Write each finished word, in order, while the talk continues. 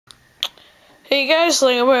Hey guys,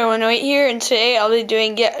 Lego Boy 108 here, and today I'll be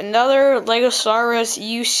doing yet another Lego Star Wars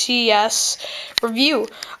UCS review.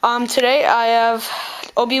 Today I have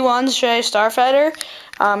Obi-wan's Jedi Starfighter.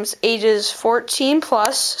 It's ages 14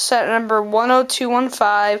 plus, set number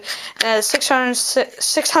 10215, and has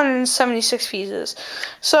 676 pieces.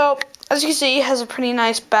 So, as you can see, it has a pretty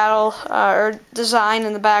nice battle or design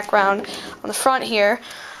in the background on the front here.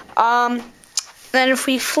 Then if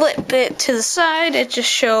we flip it to the side, it just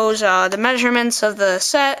shows the measurements of the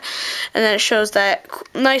set, and then it shows that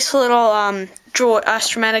nice little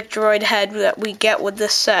astromatic droid head that we get with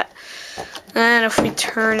this set. And if we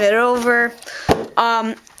turn it over,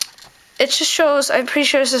 it just shows, I'm pretty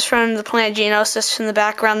sure this is from the planet Genos, this in the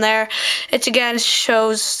background there. It again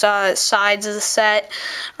shows sides of the set,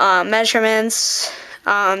 measurements,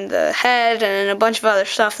 the head, and a bunch of other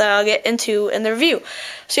stuff that I'll get into in the review.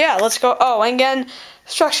 So yeah, let's go. Oh, and again,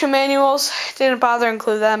 instruction manuals, didn't bother to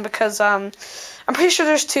include them because I'm pretty sure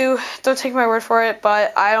there's two. Don't take my word for it,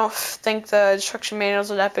 but I don't think the instruction manuals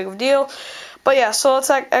are that big of a deal. But yeah, so let's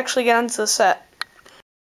actually get into the set.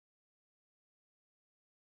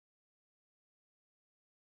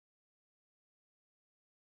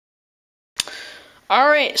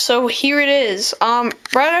 Alright, so here it is.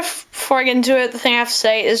 Right before I get into it, the thing I have to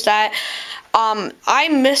say is that I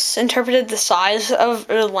misinterpreted the size of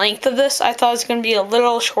the length of this. I thought it was going to be a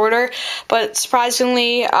little shorter, but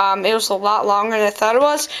surprisingly, it was a lot longer than I thought it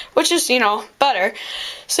was, which is, better.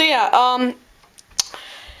 So yeah,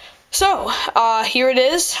 here it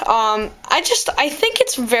is. I think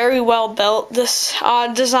it's very well built, this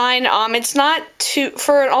design. It's not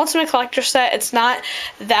for an Ultimate Collector set, it's not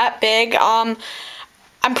that big.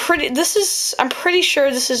 I'm pretty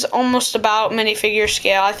sure this is almost about minifigure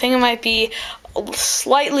scale. I think it might be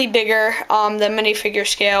slightly bigger than minifigure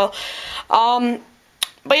scale.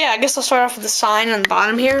 But yeah, I guess I'll start off with the sign on the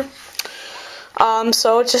bottom here.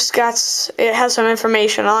 So it has some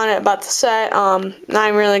information on it about the set. Not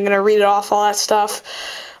even really gonna read it off, all that stuff.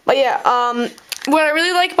 But yeah, what I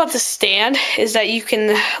really like about the stand is that you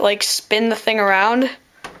can like spin the thing around,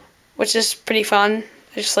 which is pretty fun.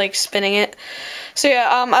 I just like spinning it. So yeah,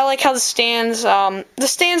 I like how the stand's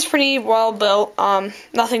pretty well built.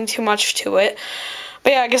 Nothing too much to it.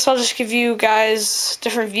 But yeah, I guess I'll just give you guys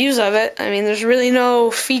different views of it. I mean, there's really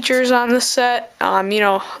no features on this set.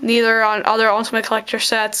 Neither on other Ultimate Collector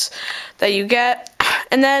sets that you get.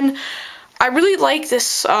 And then I really like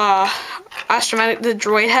this astromatic, the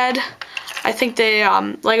droid head. I think they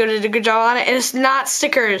Lego did a good job on it. And it's not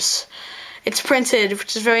stickers. It's printed,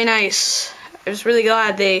 which is very nice. I was really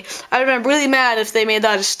glad I'd have been really mad if they made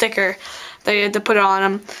that a sticker. They had to put it on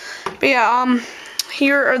them. But yeah,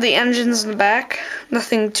 here are the engines in the back.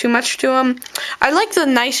 Nothing too much to them. I like the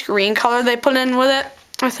nice green color they put in with it.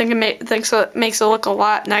 I think it makes it look a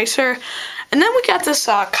lot nicer. And then we got this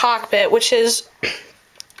cockpit, which is a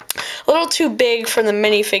little too big for the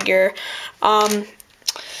minifigure.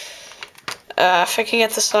 If I can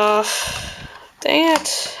get this off. Dang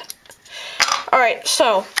it. Alright,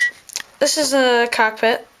 so this is the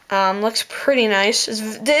cockpit. Looks pretty nice.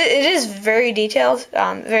 It is very detailed,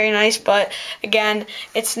 very nice, but again,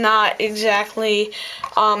 it's not exactly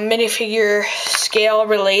minifigure scale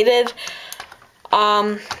related.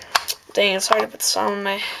 Dang, it's hard to put this on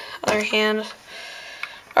my other hand.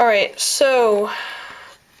 Alright, so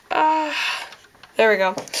there we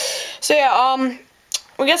go. So yeah,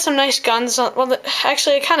 we got some nice guns. Well,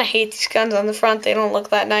 actually, I kind of hate these guns on the front. They don't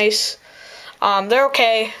look that nice. They're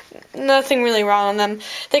okay. Nothing really wrong on them.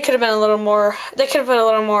 They could have been a little more. They could have put a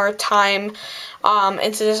little more time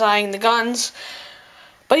into designing the guns.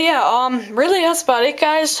 But yeah, really that's about it,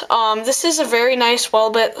 guys. This is a very nice,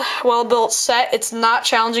 well-built set. It's not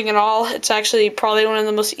challenging at all. It's actually probably one of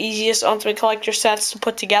the most easiest Ultimate Collector sets to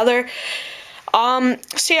put together. So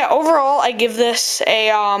yeah, overall, I give this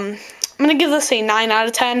a I'm going to give this a 9 out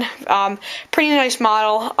of 10. Pretty nice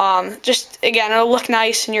model. Just, again, it'll look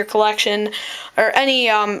nice in your collection, or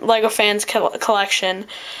any LEGO fans collection.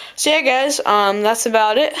 So yeah, guys, that's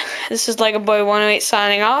about it. This is Lego Boy 108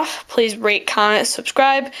 signing off. Please rate, comment,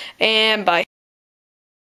 subscribe, and bye.